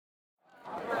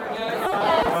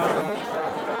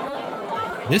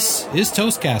This is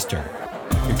Toastcaster,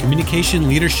 your communication,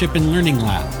 leadership, and learning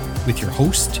lab with your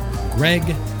host, Greg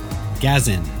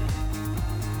Gazin.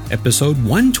 Episode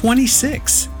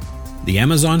 126, the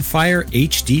Amazon Fire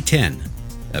HD10,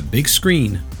 a big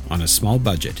screen on a small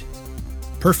budget.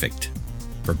 Perfect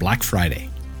for Black Friday.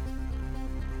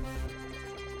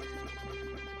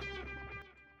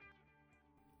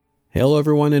 Hello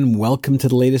everyone and welcome to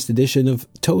the latest edition of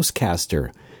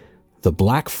Toastcaster, the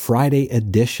Black Friday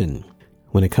edition.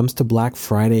 When it comes to Black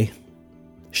Friday,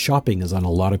 shopping is on a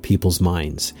lot of people's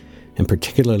minds, and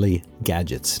particularly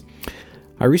gadgets.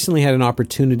 I recently had an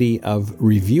opportunity of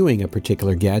reviewing a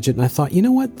particular gadget, and I thought, you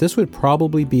know what, this would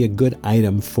probably be a good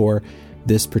item for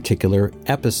this particular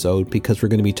episode because we're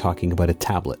going to be talking about a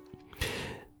tablet.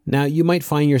 Now, you might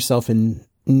find yourself in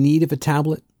need of a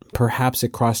tablet. Perhaps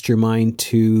it crossed your mind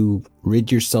to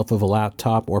rid yourself of a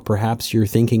laptop, or perhaps you're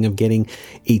thinking of getting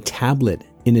a tablet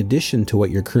in addition to what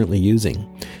you're currently using.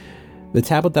 The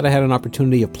tablet that I had an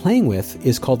opportunity of playing with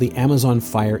is called the Amazon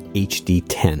Fire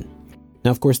HD10.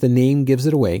 Now, of course, the name gives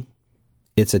it away.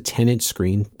 It's a 10-inch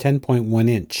screen, 10.1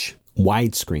 inch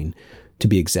widescreen to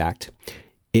be exact.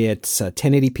 It's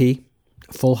 1080p,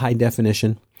 full high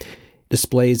definition.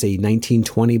 Displays a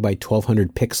 1920 by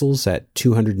 1200 pixels at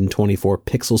 224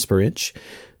 pixels per inch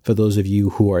for those of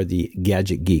you who are the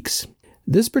gadget geeks.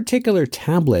 This particular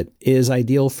tablet is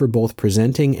ideal for both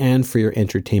presenting and for your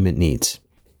entertainment needs.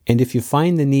 And if you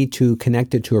find the need to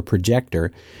connect it to a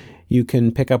projector, you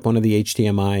can pick up one of the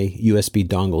HDMI USB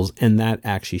dongles, and that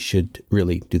actually should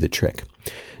really do the trick.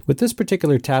 With this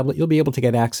particular tablet, you'll be able to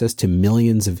get access to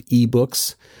millions of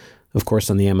ebooks, of course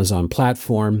on the Amazon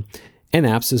platform, and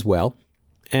apps as well.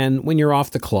 And when you're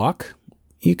off the clock,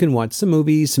 you can watch some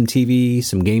movies, some TV,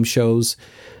 some game shows,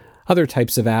 other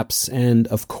types of apps, and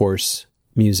of course,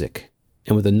 music.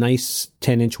 And with a nice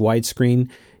 10-inch widescreen,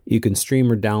 you can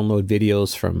stream or download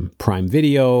videos from Prime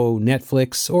Video,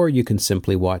 Netflix, or you can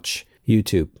simply watch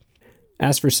YouTube.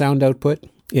 As for sound output,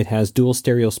 it has dual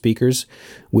stereo speakers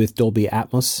with Dolby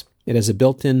Atmos. It has a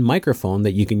built-in microphone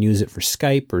that you can use it for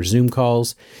Skype or Zoom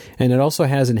calls, and it also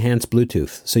has enhanced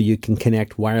Bluetooth, so you can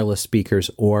connect wireless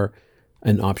speakers or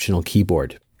an optional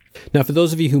keyboard. Now, for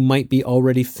those of you who might be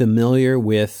already familiar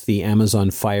with the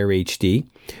Amazon Fire HD,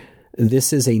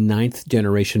 this is a 9th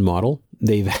generation model.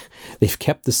 They've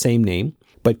kept the same name,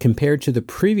 but compared to the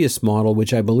previous model,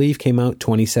 which I believe came out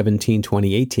 2017,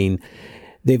 2018,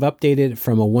 they've updated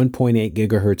from a 1.8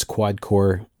 gigahertz quad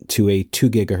core to a 2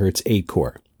 gigahertz 8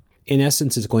 core. In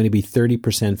essence, it's going to be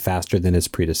 30% faster than its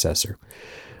predecessor.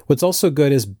 What's also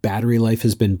good is battery life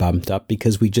has been bumped up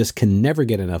because we just can never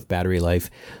get enough battery life.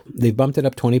 They've bumped it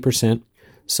up 20%.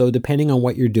 So depending on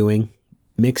what you're doing,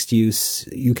 mixed use,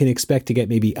 you can expect to get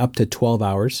maybe up to 12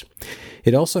 hours.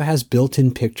 It also has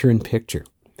built-in picture-in-picture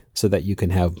so that you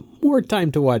can have more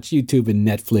time to watch YouTube and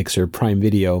Netflix or Prime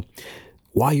Video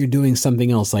while you're doing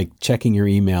something else like checking your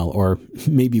email or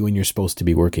maybe when you're supposed to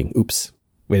be working. Oops,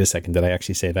 wait a second, did I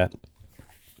actually say that?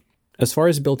 As far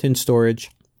as built-in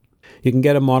storage, you can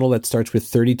get a model that starts with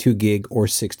 32 gig or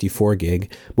 64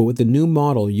 gig, but with the new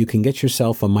model, you can get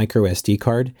yourself a micro SD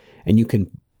card and you can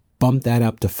bump that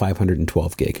up to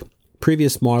 512 gig.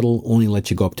 Previous model only let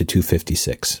you go up to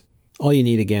 256. All you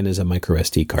need again is a micro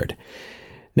SD card.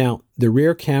 Now, the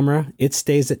rear camera, it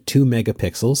stays at 2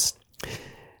 megapixels.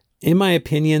 In my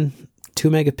opinion,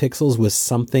 2 megapixels was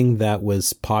something that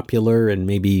was popular and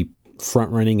maybe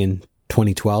front-running in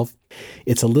 2012.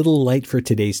 It's a little light for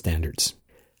today's standards.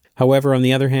 However, on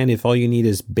the other hand, if all you need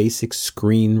is basic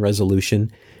screen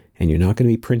resolution and you're not going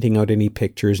to be printing out any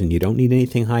pictures and you don't need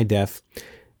anything high def,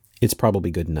 it's probably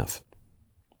good enough.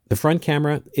 The front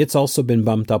camera, it's also been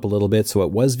bumped up a little bit, so it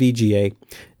was VGA.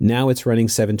 Now it's running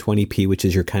 720p, which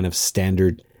is your kind of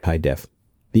standard high def.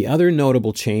 The other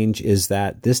notable change is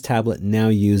that this tablet now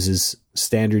uses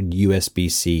standard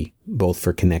USB-C, both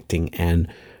for connecting and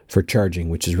for charging,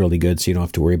 which is really good, so you don't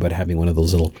have to worry about having one of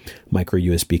those little micro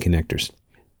USB connectors.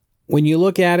 When you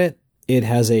look at it, it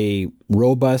has a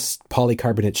robust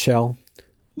polycarbonate shell,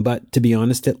 but to be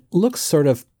honest, it looks sort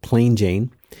of plain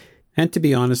Jane. And to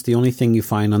be honest, the only thing you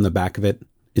find on the back of it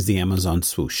is the Amazon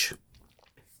swoosh.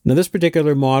 Now, this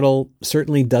particular model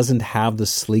certainly doesn't have the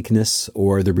sleekness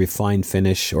or the refined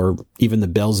finish or even the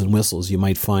bells and whistles you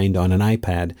might find on an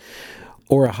iPad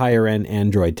or a higher-end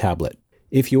Android tablet.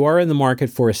 If you are in the market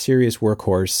for a serious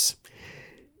workhorse,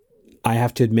 I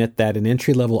have to admit that an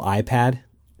entry-level iPad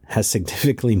has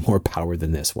significantly more power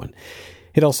than this one.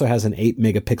 It also has an 8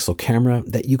 megapixel camera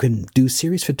that you can do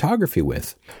series photography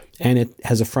with. And it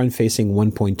has a front-facing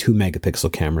 1.2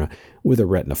 megapixel camera with a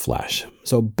retina flash.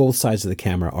 So both sides of the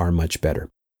camera are much better.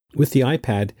 With the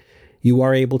iPad, you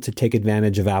are able to take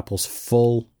advantage of Apple's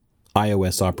full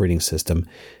iOS operating system.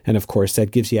 And of course,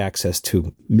 that gives you access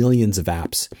to millions of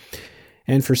apps.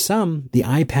 And for some, the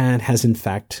iPad has in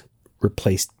fact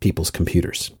replaced people's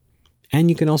computers. And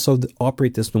you can also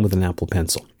operate this one with an Apple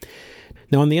Pencil.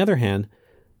 Now, on the other hand,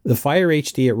 the Fire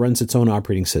HD, it runs its own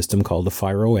operating system called the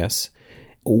Fire OS.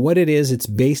 What it is, it's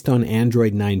based on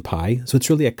Android 9 Pie, so it's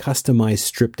really a customized,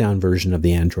 stripped-down version of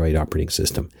the Android operating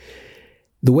system.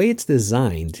 The way it's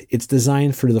designed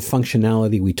for the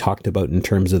functionality we talked about in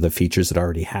terms of the features it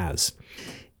already has.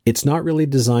 It's not really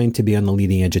designed to be on the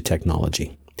leading edge of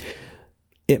technology.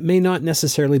 It may not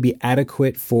necessarily be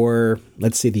adequate for,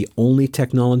 let's say, the only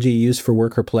technology you use for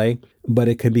work or play, but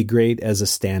it could be great as a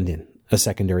stand-in, a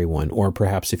secondary one, or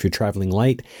perhaps if you're traveling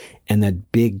light and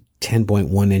that big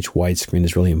 10.1-inch widescreen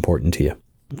is really important to you.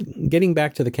 Getting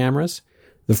back to the cameras,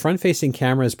 the front-facing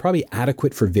camera is probably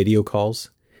adequate for video calls,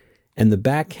 and the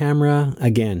back camera,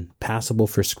 again, passable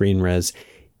for screen res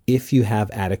if you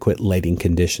have adequate lighting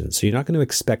conditions. So you're not going to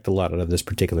expect a lot out of this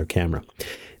particular camera.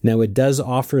 Now, it does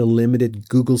offer limited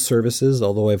Google services,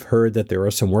 although I've heard that there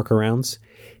are some workarounds.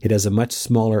 It has a much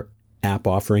smaller app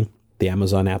offering. The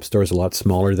Amazon App Store is a lot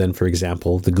smaller than, for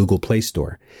example, the Google Play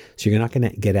Store. So you're not going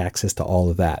to get access to all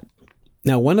of that.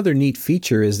 Now, one other neat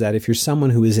feature is that if you're someone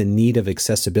who is in need of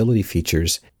accessibility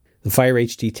features, the Fire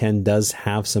HD 10 does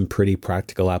have some pretty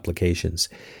practical applications.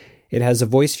 It has a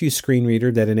voice view screen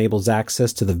reader that enables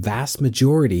access to the vast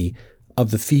majority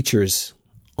of the features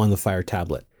on the Fire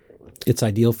tablet. It's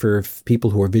ideal for people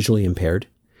who are visually impaired,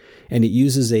 and it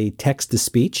uses a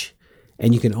text-to-speech,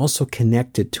 and you can also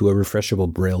connect it to a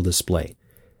refreshable Braille display.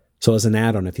 So as an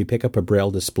add-on, if you pick up a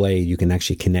Braille display, you can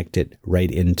actually connect it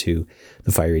right into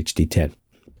the Fire HD 10.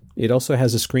 It also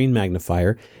has a screen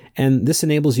magnifier, and this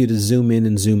enables you to zoom in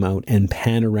and zoom out and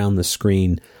pan around the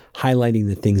screen, highlighting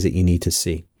the things that you need to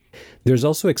see. There's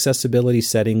also accessibility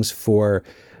settings for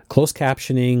closed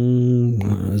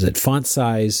captioning, font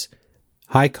size,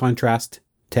 high contrast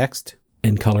text,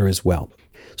 and color as well.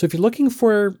 So if you're looking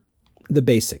for the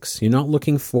basics, you're not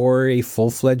looking for a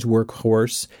full-fledged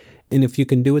workhorse, and if you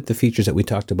can do it, the features that we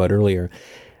talked about earlier,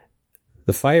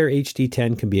 the Fire HD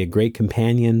 10 can be a great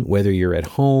companion, whether you're at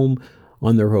home,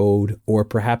 on the road, or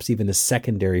perhaps even a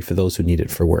secondary for those who need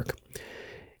it for work.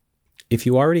 If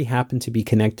you already happen to be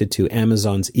connected to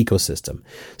Amazon's ecosystem,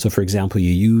 so for example,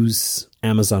 you use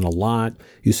Amazon a lot,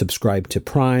 you subscribe to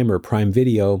Prime or Prime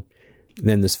Video,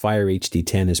 then this Fire HD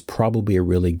 10 is probably a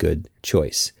really good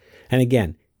choice. And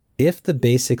again, if the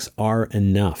basics are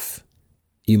enough,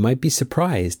 you might be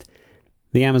surprised.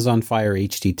 The Amazon Fire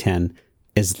HD 10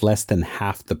 is less than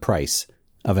half the price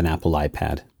of an Apple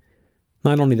iPad.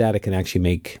 Not only that, it can actually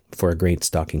make for a great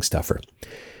stocking stuffer.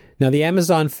 Now, the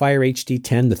Amazon Fire HD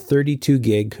 10, the 32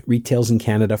 gig, retails in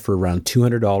Canada for around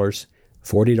 $200,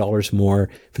 $40 more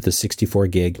for the 64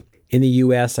 gig. In the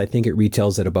US, I think it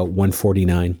retails at about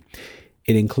 $149.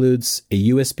 It includes a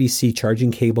USB-C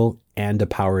charging cable and a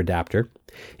power adapter.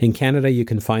 In Canada, you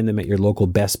can find them at your local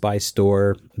Best Buy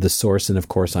store, The Source, and of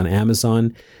course on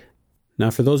Amazon.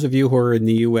 Now, for those of you who are in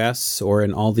the US or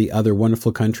in all the other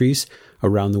wonderful countries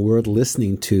around the world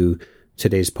listening to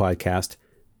today's podcast,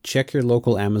 check your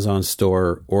local Amazon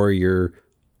store or your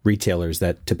retailers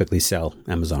that typically sell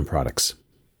Amazon products.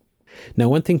 Now,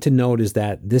 one thing to note is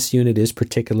that this unit is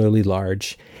particularly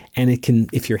large, and it can,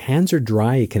 if your hands are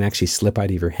dry, it can actually slip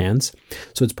out of your hands.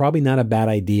 So it's probably not a bad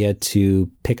idea to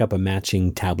pick up a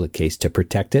matching tablet case to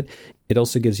protect it. It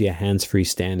also gives you a hands-free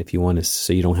stand if you want to,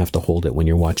 so you don't have to hold it when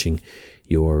you're watching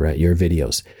your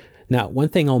videos. Now, one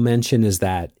thing I'll mention is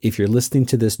that if you're listening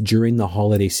to this during the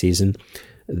holiday season,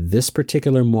 this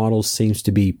particular model seems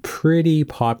to be pretty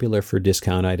popular for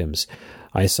discount items.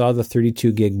 I saw the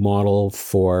 32 gig model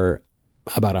for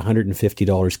about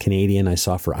 $150 Canadian. I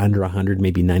saw for under $100,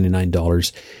 maybe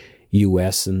 $99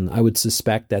 US, and I would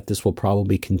suspect that this will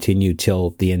probably continue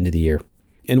till the end of the year.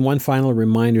 And one final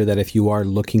reminder that if you are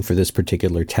looking for this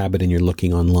particular tablet and you're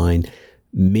looking online,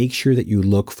 make sure that you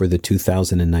look for the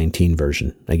 2019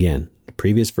 version. Again, the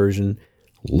previous version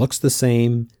looks the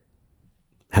same,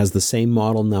 has the same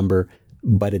model number,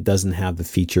 but it doesn't have the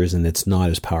features and it's not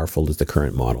as powerful as the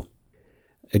current model.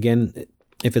 Again,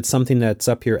 if it's something that's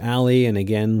up your alley and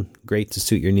again, great to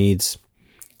suit your needs,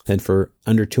 then for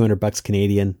under $200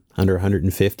 Canadian, under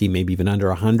 150, maybe even under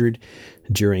 100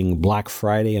 during Black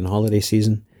Friday and holiday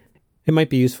season, it might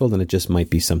be useful and it just might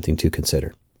be something to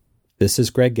consider. This is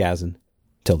Greg Gazin.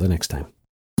 Till the next time.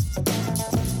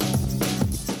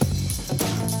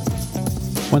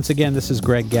 Once again, this is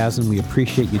Greg Gazin. We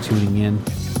appreciate you tuning in.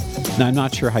 Now, I'm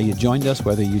not sure how you joined us,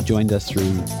 whether you joined us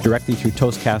directly through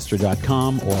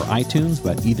Toastcaster.com or iTunes,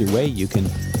 but either way, you can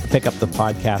pick up the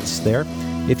podcasts there.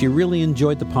 If you really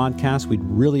enjoyed the podcast, we'd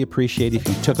really appreciate if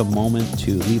you took a moment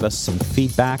to leave us some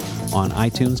feedback on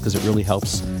iTunes, because it really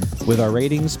helps with our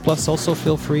ratings. Plus, also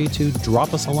feel free to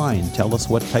drop us a line. Tell us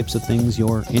what types of things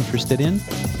you're interested in,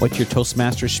 what your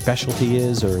Toastmasters specialty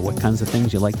is, or what kinds of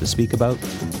things you like to speak about.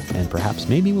 And perhaps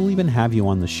maybe we'll even have you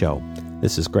on the show.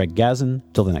 This is Greg Gazin.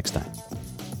 Till the next time.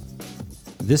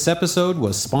 This episode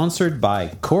was sponsored by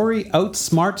Corey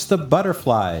Outsmarts the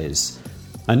Butterflies,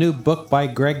 a new book by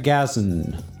Greg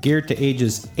Gazin, geared to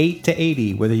ages 8 to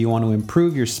 80. Whether you want to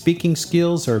improve your speaking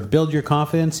skills or build your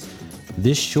confidence,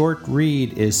 this short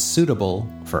read is suitable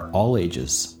for all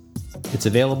ages. It's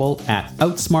available at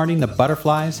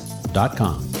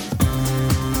outsmartingthebutterflies.com.